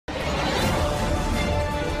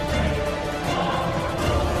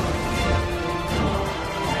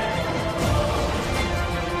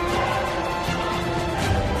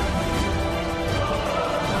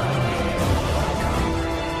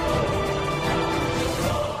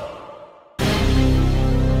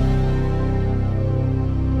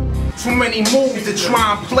Too many moves to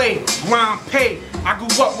try and play, grind pay. I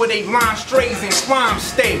grew up where they line strays and crime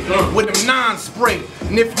stay, with them non-spray.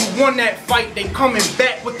 And if you won that fight, they coming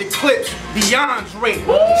back with the clips, DeAndre. See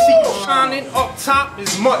you shining up top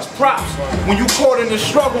is much props. When you caught in the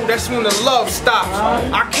struggle, that's when the love stops.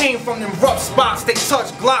 I came from them rough spots, they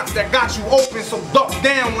touch Glocks that got you open, so duck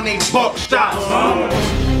down when they buck shots.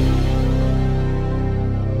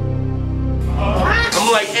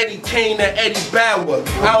 I'm like Eddie Kane and Eddie Bauer.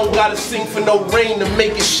 I don't gotta sing for no rain to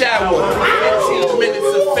make it shower. 15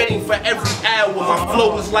 minutes of fame for every hour. My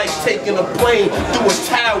flow is like taking a plane through a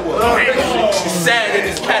tower. It's sad and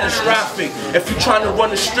it's catastrophic. If you trying to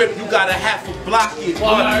run a strip, you gotta have to block it.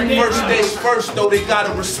 First things first though, they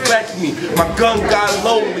gotta respect me. My gun got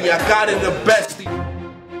lonely, I got it the best.